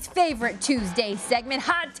 everybody's favorite Tuesday segment,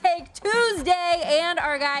 Hot Take Tuesday. And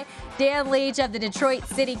our guy, Dan Leach of the Detroit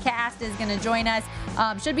City Cast, is going to join us.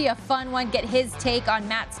 Should be a fun one. Get his take on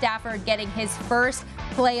Matt Stafford getting his first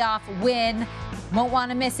playoff win. Won't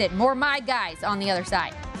want to miss it. More My Guys on the other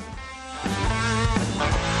side.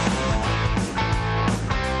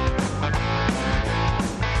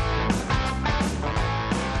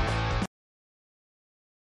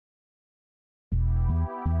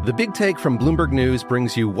 The Big Take from Bloomberg News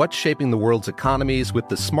brings you what's shaping the world's economies with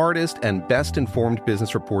the smartest and best-informed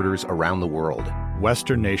business reporters around the world.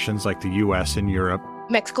 Western nations like the U.S. and Europe.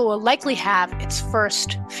 Mexico will likely have its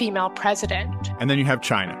first female president. And then you have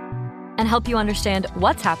China. And help you understand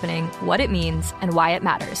what's happening, what it means, and why it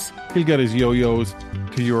matters. He'll get his yo-yos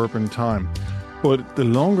to Europe in time. But the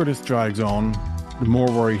longer this drags on, the more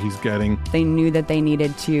worry he's getting. They knew that they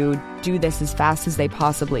needed to do this as fast as they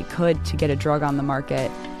possibly could to get a drug on the market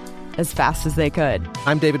as fast as they could.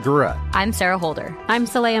 I'm David Gura. I'm Sarah Holder. I'm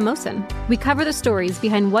Saleha Mohsen. We cover the stories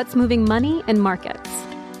behind what's moving money and markets.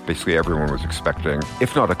 Basically, everyone was expecting,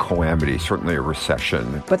 if not a calamity, certainly a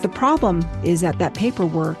recession. But the problem is that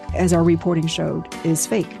paperwork, as our reporting showed, is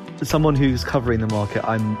fake. As someone who's covering the market,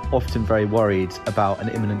 I'm often very worried about an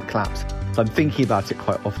imminent collapse. So I'm thinking about it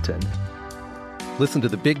quite often. Listen to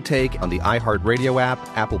The Big Take on the iHeartRadio app,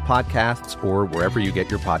 Apple Podcasts, or wherever you get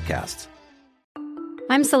your podcasts.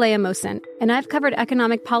 I'm Saleha Mohsen, and I've covered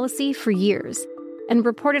economic policy for years and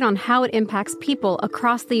reported on how it impacts people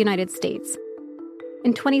across the United States.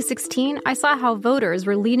 In 2016, I saw how voters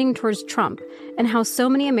were leaning towards Trump and how so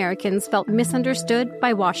many Americans felt misunderstood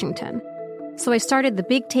by Washington. So I started The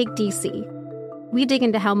Big Take DC. We dig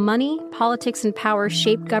into how money, politics, and power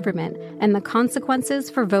shape government and the consequences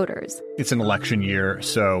for voters. It's an election year,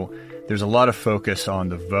 so there's a lot of focus on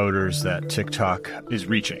the voters that TikTok is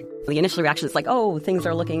reaching. The initial reaction is like, oh, things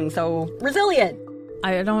are looking so resilient.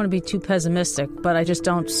 I don't want to be too pessimistic, but I just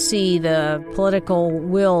don't see the political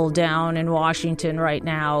will down in Washington right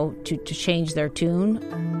now to change their tune.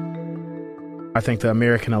 I think the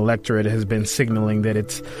American electorate has been signaling that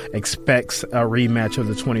it expects a rematch of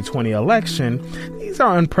the 2020 election. These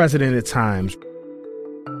are unprecedented times.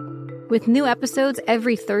 With new episodes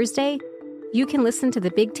every Thursday, you can listen to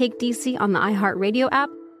The Big Take DC on the iHeartRadio app,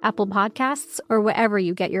 Apple Podcasts, or wherever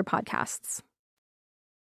you get your podcasts.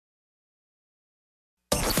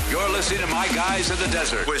 You're listening to My Guys in the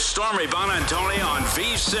Desert with Stormy Bonantoni on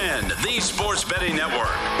VSiN, the Sports Betting Network.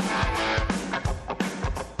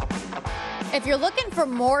 If you're looking for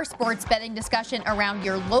more sports betting discussion around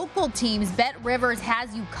your local teams, BetRivers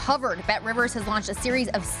has you covered. BetRivers has launched a series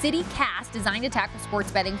of CityCast designed to tackle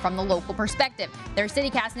sports betting from the local perspective. There's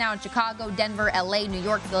CityCast now in Chicago, Denver, LA, New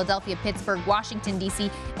York, Philadelphia, Pittsburgh, Washington,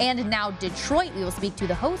 D.C., and now Detroit. We will speak to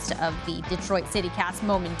the host of the Detroit CityCast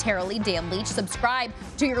momentarily, Dan Leach. Subscribe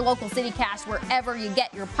to your local CityCast wherever you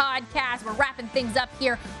get your podcast. We're wrapping things up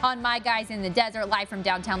here on My Guys in the Desert, live from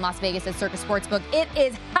downtown Las Vegas at Circus Sportsbook. It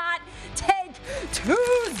is Hot Take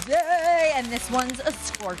Tuesday, and this one's a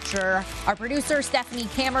scorcher. Our producer, Stephanie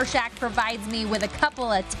Kamershak, provides me with a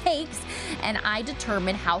couple of takes, and I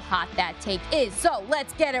determine how hot that take is. So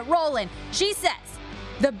let's get it rolling. She says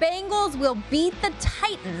the Bengals will beat the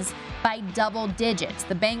Titans by double digits.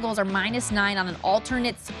 The Bengals are -9 on an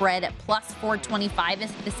alternate spread at +425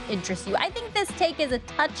 if this interests you. I think this take is a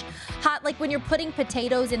touch hot, like when you're putting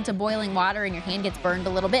potatoes into boiling water and your hand gets burned a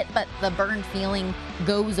little bit, but the burn feeling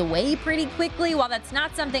goes away pretty quickly. While that's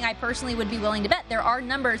not something I personally would be willing to bet, there are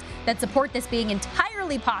numbers that support this being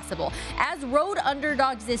entirely possible. As road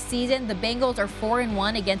underdogs this season, the Bengals are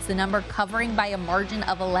 4-1 against the number, covering by a margin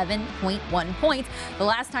of 11.1 points. The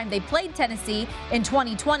last time they played Tennessee in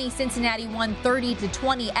 2020, Cincinnati won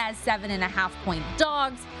 30-20 as 7.5-point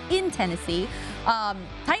dogs in Tennessee.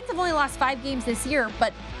 Titans have only lost 5 games this year,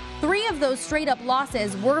 but 3 of those straight-up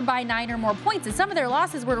losses were by 9 or more points, and some of their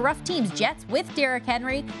losses were to rough teams. Jets with Derrick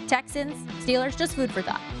Henry, Texans, Steelers, just food for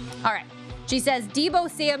thought. All right. She says Deebo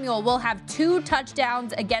Samuel will have 2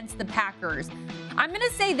 touchdowns against the Packers. I'm going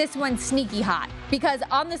to say this one's sneaky hot because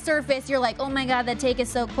on the surface, you're like, oh my God, that take is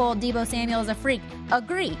so cold. Deebo Samuel is a freak.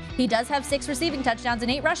 Agree. He does have 6 receiving touchdowns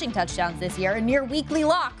and 8 rushing touchdowns this year, a near weekly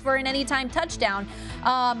lock for an anytime touchdown.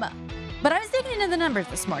 But I was digging into the numbers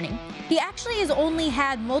this morning. He actually has only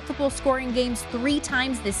had multiple scoring games 3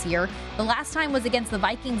 times this year. The last time was against the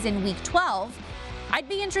Vikings in Week 12. I'd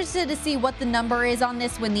be interested to see what the number is on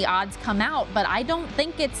this when the odds come out, but I don't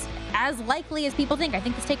think it's as likely as people think. I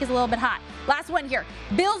think this take is a little bit hot. Last one here.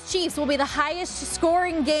 Bills-Chiefs will be the highest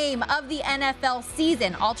scoring game of the NFL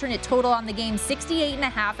season. Alternate total on the game,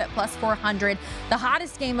 68.5 at +400. The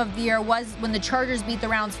hottest game of the year was when the Chargers beat the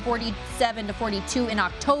Browns 47-42 in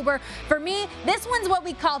October. For me, this one's what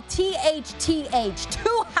we call THTH,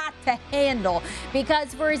 too hot to handle,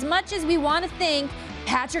 because for as much as we want to think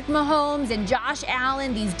Patrick Mahomes and Josh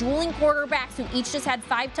Allen, these dueling quarterbacks who each just had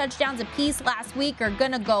 5 touchdowns apiece last week, are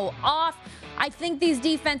going to go off, I think these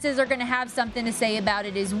defenses are going to have something to say about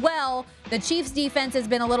it as well. The Chiefs' defense has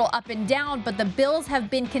been a little up and down, but the Bills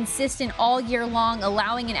have been consistent all year long,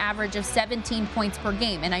 allowing an average of 17 points per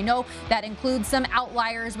game. And I know that includes some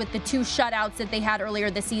outliers with the 2 shutouts that they had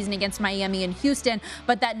earlier this season against Miami and Houston.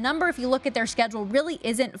 But that number, if you look at their schedule, really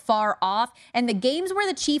isn't far off. And the games where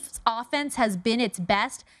the Chiefs' offense has been its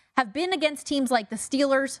best have been against teams like the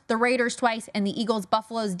Steelers, the Raiders twice, and the Eagles.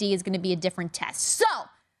 Buffalo's D is going to be a different test. So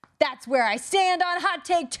that's where I stand on Hot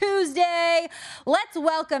Take Tuesday. Let's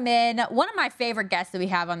welcome in one of my favorite guests that we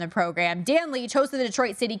have on the program, Dan Leach, host of the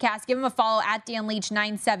Detroit CityCast. Give him a follow at Dan Leach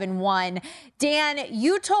 971. Dan,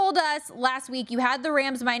 you told us last week you had the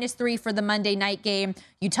Rams -3 for the Monday night game.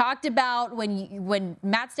 You talked about when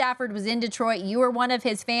Matt Stafford was in Detroit, you were one of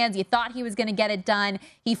his fans. You thought he was going to get it done.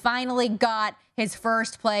 He finally got his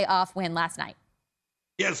first playoff win last night.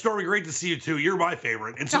 Yeah, Stormy, great to see you too. You're my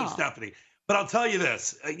favorite, and so is Stephanie. But I'll tell you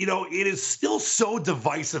this, it is still so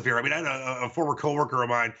divisive here. I mean, I had a former coworker of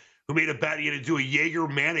mine who made a bet he had to do a Jaeger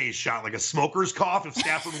mayonnaise shot, like a smoker's cough if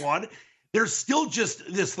Stafford won. There's still just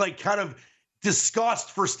this kind of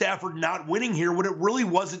disgust for Stafford not winning here when it really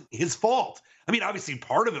wasn't his fault. I mean, obviously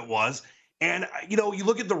part of it was. And, you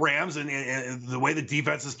look at the Rams and the way the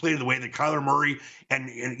defense is played, the way that Kyler Murray and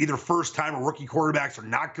either first-time or rookie quarterbacks are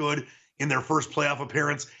not good in their first playoff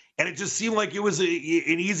appearance. And it just seemed like it was an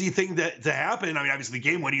easy thing to happen. I mean, obviously the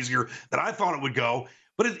game went easier than I thought it would go.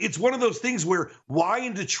 But it's one of those things where why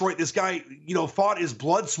in Detroit this guy, fought his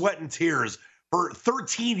blood, sweat, and tears for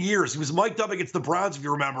 13 years. He was mic'd up against the Browns, if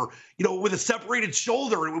you remember, with a separated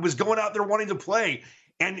shoulder. It was going out there wanting to play.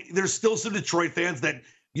 And there's still some Detroit fans that,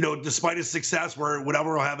 despite his success,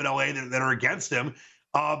 whatever he'll have in L.A. that are against him.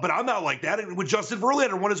 But I'm not like that. And when Justin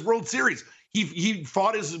Verlander won his World Series, he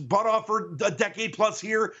fought his butt off for a decade plus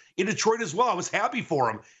here in Detroit as well. I was happy for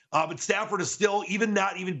him. But Stafford is still,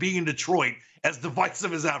 not even being in Detroit, as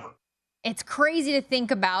divisive as ever. It's crazy to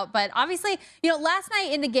think about, but obviously, last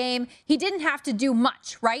night in the game, he didn't have to do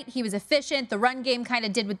much, right? He was efficient. The run game kind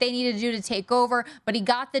of did what they needed to do to take over, but he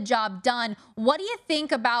got the job done. What do you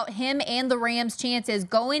think about him and the Rams' chances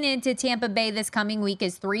going into Tampa Bay this coming week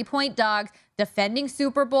as 3-point dogs, defending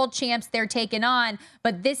Super Bowl champs they're taking on?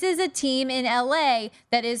 But this is a team in LA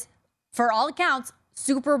that is, for all accounts,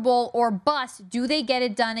 Super Bowl or bust. Do they get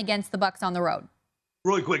it done against the Bucs on the road?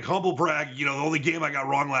 Really quick, humble brag. The only game I got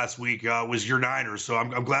wrong last week was your Niners, so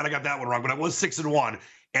I'm glad I got that one wrong. But I was 6-1,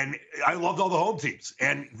 and I loved all the home teams.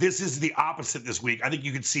 And this is the opposite this week. I think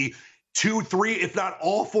you could see 2, 3, if not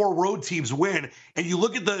all 4 road teams win. And you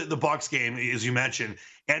look at the Bucs game, as you mentioned,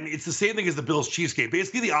 and it's the same thing as the Bills-Chiefs game.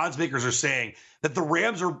 Basically, the odds makers are saying that the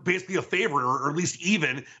Rams are basically a favorite, or at least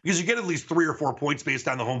even, because you get at least 3 or 4 points based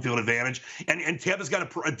on the home field advantage. And Tampa's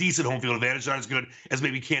got a decent home field advantage, not as good as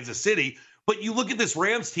maybe Kansas City. But you look at this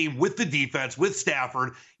Rams team with the defense, with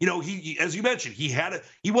Stafford, he as you mentioned,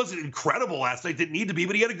 he wasn't incredible last night, didn't need to be,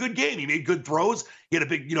 but he had a good game. He made good throws. He had a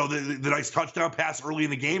big, the nice touchdown pass early in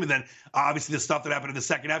the game. And then obviously the stuff that happened in the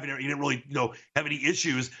second half, he didn't really, have any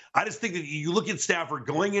issues. I just think that you look at Stafford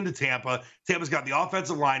going into Tampa. Tampa's got the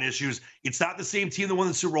offensive line issues. It's not the same team that won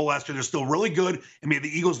the Super Bowl last year. They're still really good and made the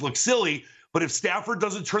Eagles look silly. But if Stafford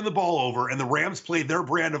doesn't turn the ball over and the Rams play their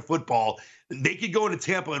brand of football, they could go into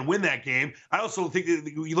Tampa and win that game. I also think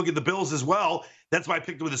that you look at the Bills as well. That's why I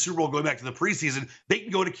picked them with the Super Bowl going back to the preseason. They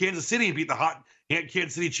can go to Kansas City and beat the hot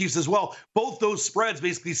Kansas City Chiefs as well. Both those spreads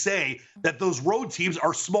basically say that those road teams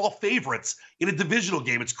are small favorites in a divisional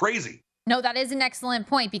game. It's crazy. No, that is an excellent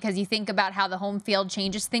point because you think about how the home field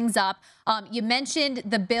changes things up. You mentioned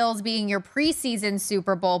the Bills being your preseason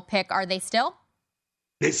Super Bowl pick. Are they still?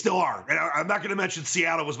 They still are. And I'm not going to mention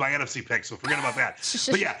Seattle was my NFC pick, so forget about that.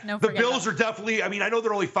 But yeah, the Bills are definitely, I know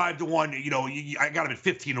they're only 5-1. I got them at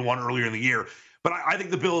 15-1 earlier in the year. But I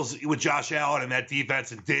think the Bills with Josh Allen and that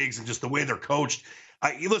defense and Diggs and just the way they're coached,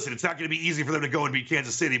 listen, it's not going to be easy for them to go and beat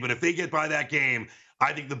Kansas City. But if they get by that game,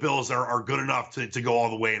 I think the Bills are good enough to go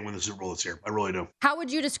all the way and win the Super Bowl this year. I really do. How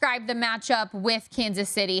would you describe the matchup with Kansas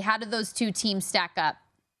City? How do those two teams stack up?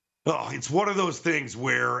 Oh, it's one of those things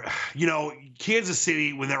where, Kansas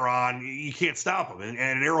City, when they're on, you can't stop them.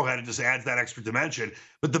 And Arrowhead, it just adds that extra dimension.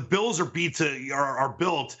 But the Bills are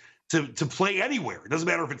built to play anywhere. It doesn't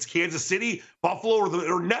matter if it's Kansas City, Buffalo,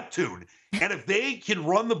 or Neptune. And if they can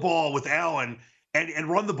run the ball with Allen and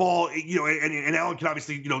run the ball, and Allen can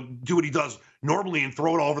obviously, do what he does normally and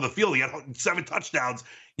throw it all over the field. He had 7 touchdowns.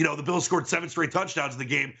 The Bills scored 7 straight touchdowns in the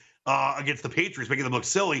game against the Patriots, making them look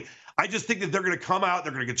silly. I just think that they're going to come out,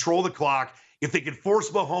 they're going to control the clock. If they can force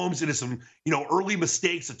Mahomes into some, early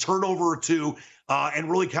mistakes, a turnover or two, and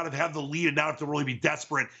really kind of have the lead and not have to really be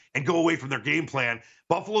desperate and go away from their game plan,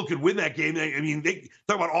 Buffalo could win that game. They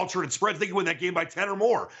talk about alternate spreads. They could win that game by 10 or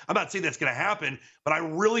more. I'm not saying that's going to happen, but I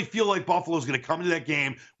really feel like Buffalo's going to come into that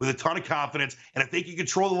game with a ton of confidence. And if they can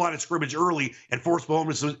control the line of scrimmage early and force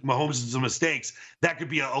Mahomes into some mistakes, that could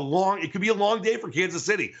be a long day for Kansas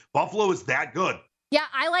City. Buffalo is that good. Yeah,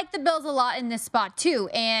 I like the Bills a lot in this spot too.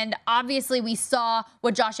 And obviously we saw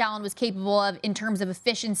what Josh Allen was capable of in terms of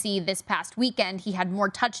efficiency this past weekend. He had more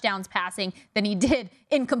touchdowns passing than he did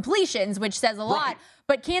in completions, which says a lot.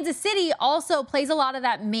 But Kansas City also plays a lot of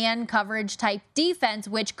that man coverage type defense,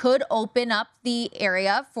 which could open up the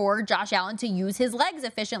area for Josh Allen to use his legs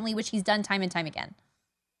efficiently, which he's done time and time again.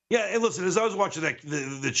 Yeah, and listen, as I was watching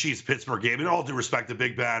the Chiefs-Pittsburgh game, in all due respect to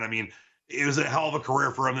Big Ben, it was a hell of a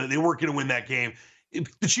career for him. They weren't going to win that game.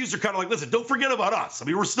 The Chiefs are kind of like, listen, don't forget about us.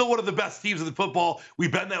 We're still one of the best teams in the football. We've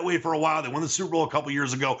been that way for a while. They won the Super Bowl a couple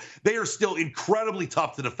years ago. They are still incredibly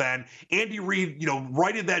tough to defend. Andy Reid,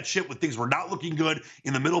 righted that ship when things were not looking good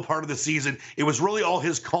in the middle part of the season. It was really all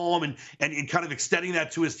his calm and kind of extending that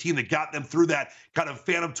to his team that got them through that kind of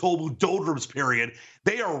Phantom Tollbooth doldrums period.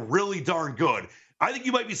 They are really darn good. I think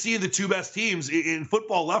you might be seeing the two best teams in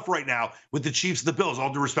football left right now with the Chiefs and the Bills,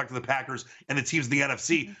 all due respect to the Packers and the teams in the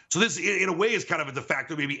NFC. So this, in a way, is kind of a de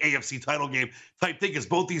facto maybe AFC title game type thing because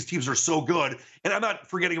both these teams are so good. And I'm not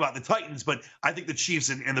forgetting about the Titans, but I think the Chiefs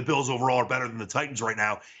and the Bills overall are better than the Titans right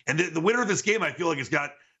now. And the winner of this game, I feel like, has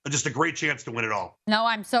got just a great chance to win it all. No,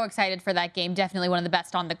 I'm so excited for that game. Definitely one of the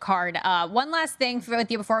best on the card. One last thing with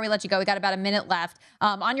you before we let you go. We got about a minute left.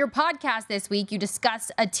 On your podcast this week, you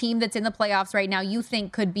discussed a team that's in the playoffs right now you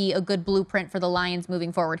think could be a good blueprint for the Lions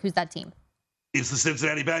moving forward. Who's that team? It's the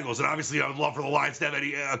Cincinnati Bengals. And obviously, I would love for the Lions to have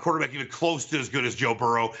a quarterback even close to as good as Joe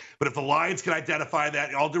Burrow. But if the Lions can identify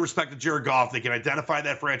that, all due respect to Jared Goff, they can identify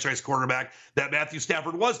that franchise quarterback that Matthew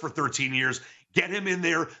Stafford was for 13 years, get him in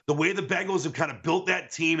there. The way the Bengals have kind of built that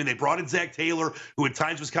team, and they brought in Zach Taylor, who at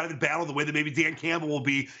times was kind of in battle the way that maybe Dan Campbell will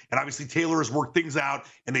be. And obviously Taylor has worked things out,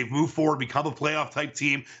 and they've moved forward, become a playoff type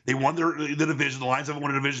team. They won the division. The Lions haven't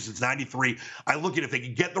won a division since 93. I look at if they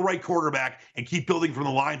can get the right quarterback and keep building from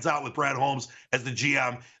the lines out with Brad Holmes as the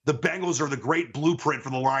GM, the Bengals are the great blueprint for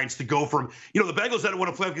the Lions to go from, the Bengals hadn't won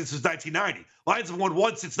a playoff game since 1990. Lions have won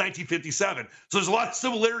one since 1957. So there's a lot of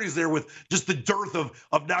similarities there with just the dearth of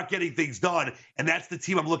not getting things done. And that's the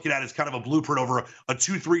team I'm looking at as kind of a blueprint over a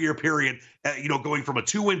 2-3 year period, going from a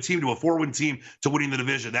 2-win team to a 4-win team to winning the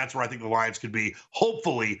division. That's where I think the Lions could be,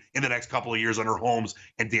 hopefully, in the next couple of years under Holmes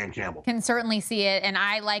and Dan Campbell. Can certainly see it. And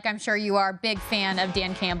I'm sure you are a big fan of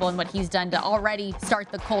Dan Campbell and what he's done to already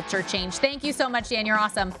start the culture change. Thank you so much, Dan. You're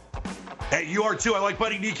awesome. Hey, you are too. I like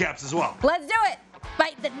biting kneecaps as well. Let's do it.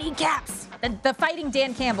 Bite the kneecaps. The fighting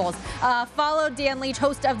Dan Campbells. Follow Dan Leach,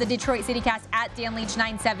 host of the Detroit City Cast, at Dan Leach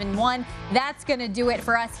 971. That's going to do it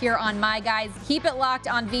for us here on My Guys. Keep it locked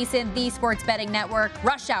on VSiN, the Sports Betting Network.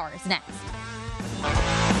 Rush Hour is next.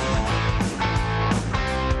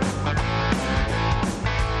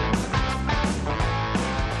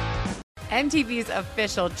 MTV's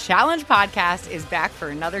official Challenge podcast is back for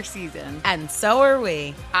another season. And so are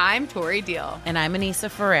we. I'm Tori Deal. And I'm Anissa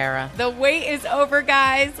Ferreira. The wait is over,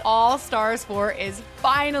 guys. All Stars 4 is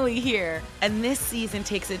finally here. And this season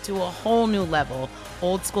takes it to a whole new level.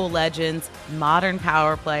 Old school legends, modern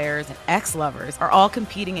power players, and ex-lovers are all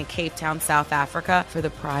competing in Cape Town, South Africa for the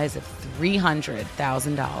prize of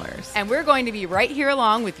 $300,000. And we're going to be right here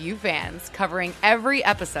along with you fans, covering every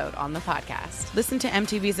episode on the podcast. Listen to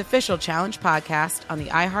MTV's official Challenge podcast on the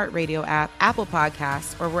iHeartRadio app, Apple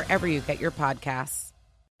Podcasts, or wherever you get your podcasts.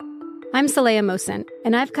 I'm Saleha Mohsin,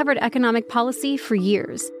 and I've covered economic policy for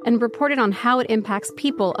years and reported on how it impacts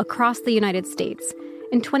people across the United States.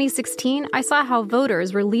 In 2016, I saw how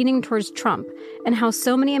voters were leaning towards Trump and how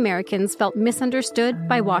so many Americans felt misunderstood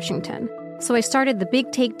by Washington. So I started The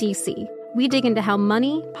Big Take DC. We dig into how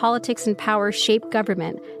money, politics, and power shape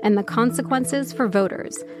government and the consequences for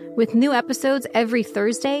voters. With new episodes every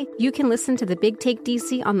Thursday, you can listen to The Big Take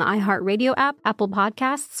DC on the iHeartRadio app, Apple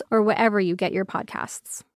Podcasts, or wherever you get your podcasts.